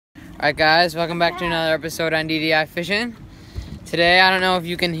Alright guys, welcome back to another episode on DDI Fishing. Today, I don't know if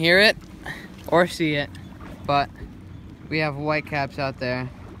you can hear it or see it, but we have whitecaps out there.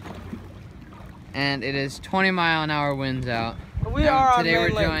 And it is 20-mile-an-hour winds out. Today we're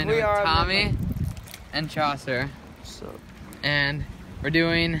joined with Tommy and Chaucer. And we're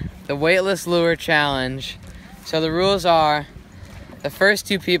doing the weightless lure challenge. So the rules are, the first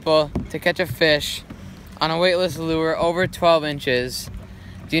two people to catch a fish on a weightless lure over 12 inches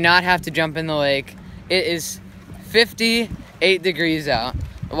do not have to jump in the lake. It is 58 degrees out.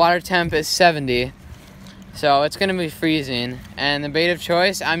 The water temp is 70. So it's gonna be freezing. And the bait of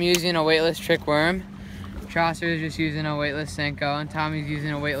choice, I'm using a weightless trick worm. Chaucer is just using a weightless Senko, and Tommy's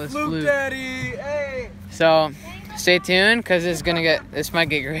using a weightless fluke. Daddy, hey. So stay tuned, cause this might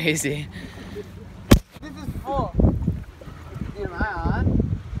get crazy. This is full. Dude, am I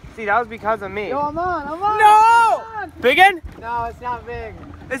on? See, that was because of me. Yo, I'm on. No! I'm on. Big one? No, it's not big.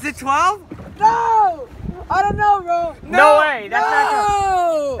 Is it 12? No! I don't know, bro. No way. That's not 12.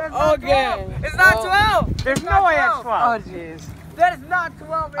 No! That's not Okay. 12. It's not 12. There's no way it's 12. Oh, jeez. That is not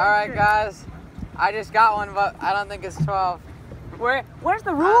 12. Alright, guys. I just got one, but I don't think it's 12. Where's the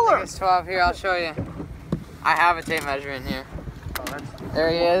I don't ruler? think it's 12. Here, I'll show you. I have a tape measure in here. Oh, There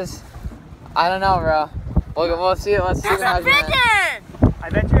he is. I don't know, bro. We'll see it. Let's see the measurement. I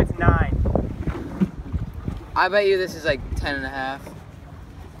bet you it's 9. I bet you this is like 10 and a half.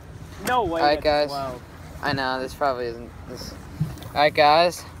 No way. Alright, it's guys. 12. I know, this probably isn't this. Alright,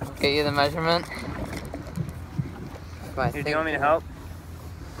 guys. Get you the measurement. Dude, do you want me to help?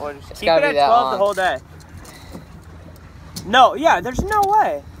 Or just It's keep it gotta at be that 12 long. the whole day? No, yeah, there's no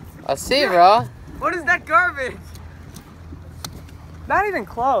way. Let's see, bro. What is that garbage? Not even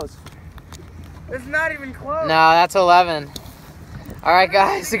close. It's not even close. No, that's 11. Alright,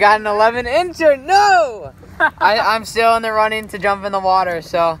 guys. We got an 11-incher. No! I'm still in the running to jump in the water,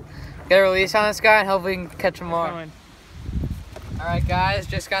 so get a release on this guy and hopefully we can catch him more. Alright, guys.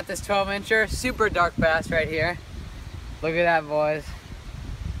 Just got this 12-incher. Super dark bass right here. Look at that, boys.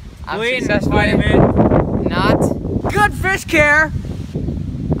 I'm successfully not. Good fish care.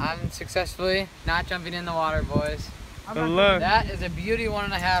 I'm successfully not jumping in the water, boys. Look. That is a beauty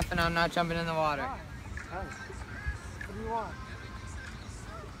 1.5, and I'm not jumping in the water. What do you want?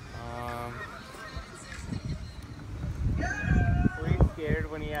 Were you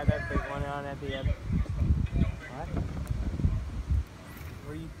scared when he had that big one on at the end? What?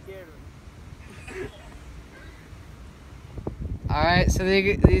 Were you scared? All right, so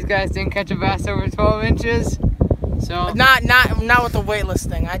these guys didn't catch a bass over 12 inches. So Not with the weightless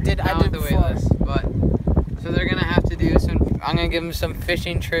thing. I did with the before. weightless, but so they're gonna have to do some. I'm gonna give them some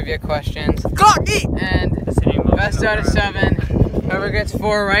fishing trivia questions. And best out of 7. Whoever gets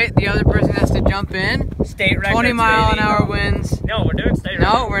 4 right, the other person has to jump in. State record. 20-mile-an-hour winds. No, we're doing state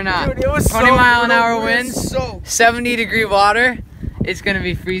record. No, we're not. Dude, it was 20-mile-an-hour winds. 70-degree water. It's gonna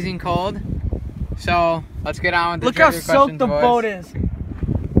be freezing cold. So let's get on with the Look how trivia soaked questions, the boys. boat is.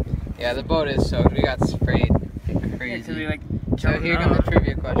 Yeah, the boat is soaked. We got sprayed. Crazy. Like, So here come the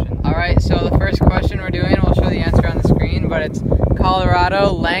trivia question. Alright, so the first question we're doing, we'll show the answer on the screen, but it's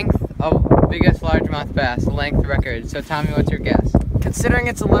Colorado length of biggest largemouth bass, length record. So Tommy, what's your guess? Considering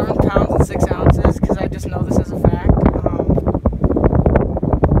it's 11 pounds and 6 ounces, because I just know this as a fact, we're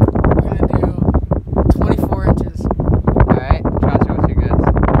going to do 24 inches. Alright, Chaucer, what's your guess?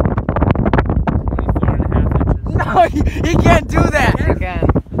 24.5 inches. No, you can't do that. Again.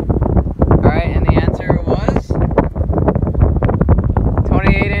 Alright, and the answer was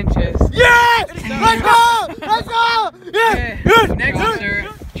 28 inches. Yes! Let's go! Let's go! Okay. Next,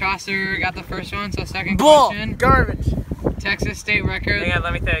 Chaucer got the first one, so second Bull. question. Garbage. Texas state record. Hang on,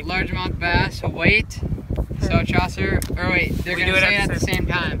 let me think. Largemouth bass weight. So Chaucer, or wait, they're We gonna do it say it at the same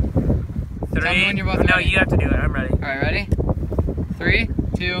time. Tell me when you're both No, ready. you have to do it. I'm ready. Alright, ready? 3,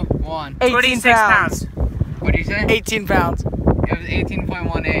 2, 1. 26 pounds. What did you say? 18 pounds. It was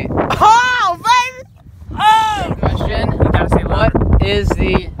 18.18. Oh, baby! Oh! Question. You gotta say What longer. is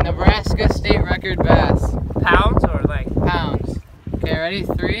the Nebraska state record bass? Pounds or like? Pounds. Okay, ready?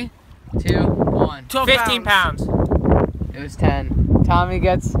 3, 2, 1. 12 15 pounds. It was 10.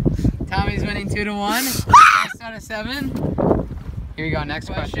 Tommy's winning 2 to 1. Best out of 7. Here we go, next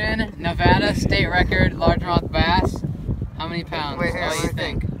question. Nevada state record largemouth bass. How many pounds? Wait, here, What do you let me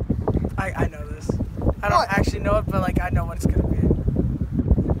think? I know this. I don't actually know it, but like I know what it's gonna be.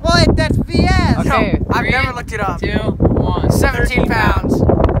 What? That's BS. Okay, No, I've 3, never looked it up. 2, 1. 17 pounds.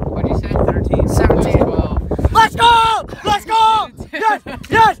 What did you say? 13. 17. 12. Let's go! Let's go! Yes!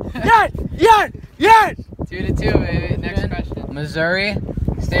 Yes! Yes! Yes! Yes! 2 to 2, baby. Next question. Missouri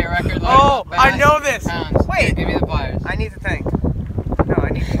state record largemouth Oh, bass. I know this. Pounds. Wait. Give me the pliers. I need to think. No, I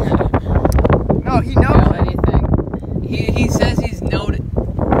need to think. No, he know knows. anything. He says he's noted.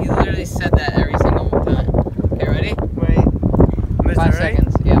 He literally said that every single time. Okay, ready? Wait. Missouri? 5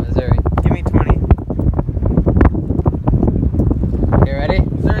 seconds. Yeah, Missouri. Give me 20. Okay, ready?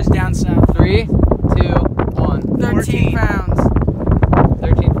 Missouri's down south. 3, 2, 1. 13 pounds.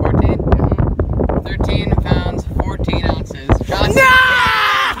 13, 14? 13 pounds, 14 ounces. Johnson. No!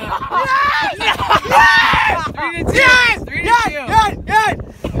 3 to 2. Yes! 3 to 2. Yes! Yes!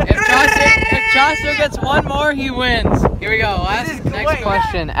 If Chaucer gets one more, he wins. Here we go. Next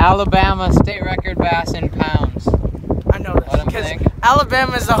question. Alabama state record bass in pounds. I know this Let him because think.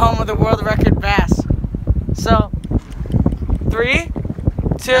 Alabama is the home of the world record bass. So, 3,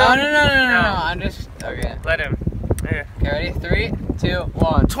 2. No. I'm just okay. Let him. Yeah. Okay, ready? 3, 2,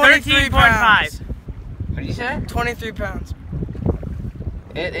 1. 23 pounds. 13.5. What did you say? 23 pounds.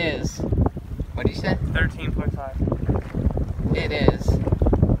 It is. What did you say? 13.5. It is.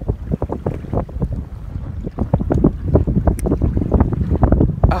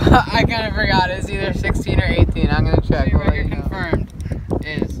 I kind of forgot. It's either 16 or 18. I'm gonna check. Record confirmed.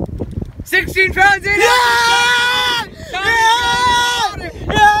 Is 16 pounds. In Yeah!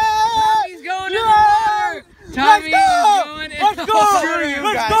 Tommy's going in the water. Tommy is going in the water.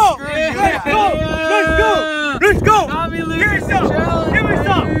 Let's go! Tommy loses Give me some! the challenge. Give me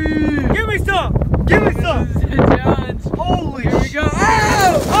some! Give me some! Give me some! This is the challenge. Holy Here we go. Oh!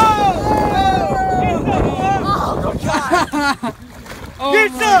 Oh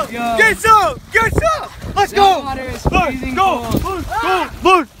Get my some! God. Get some! Get some! Let's That go! water is Let's freezing go! cold.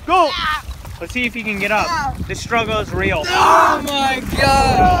 Let's go! Let's see if he can get up. The struggle is real. Oh my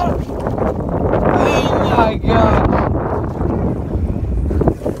God! Oh my God!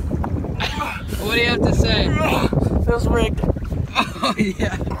 What do you have to say? Feels rigged. Oh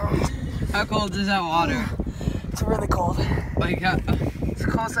yeah. How cold is that water? It's really cold. Like how It's the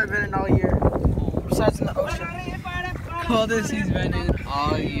coldest I've been in all year. Besides in the ocean. coldest he's been in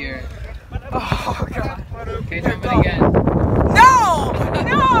all year. Oh God. Okay, jump in again. No!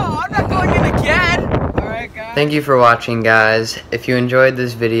 No! I'm not going in again! Alright guys. Thank you for watching, guys. If you enjoyed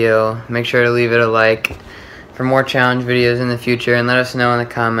this video, make sure to leave it a like for more challenge videos in the future, and let us know in the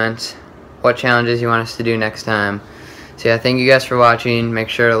comments what challenges you want us to do next time. So yeah, thank you guys for watching. Make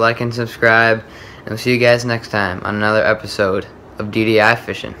sure to like and subscribe, and we'll see you guys next time on another episode of DDI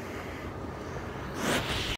Fishing.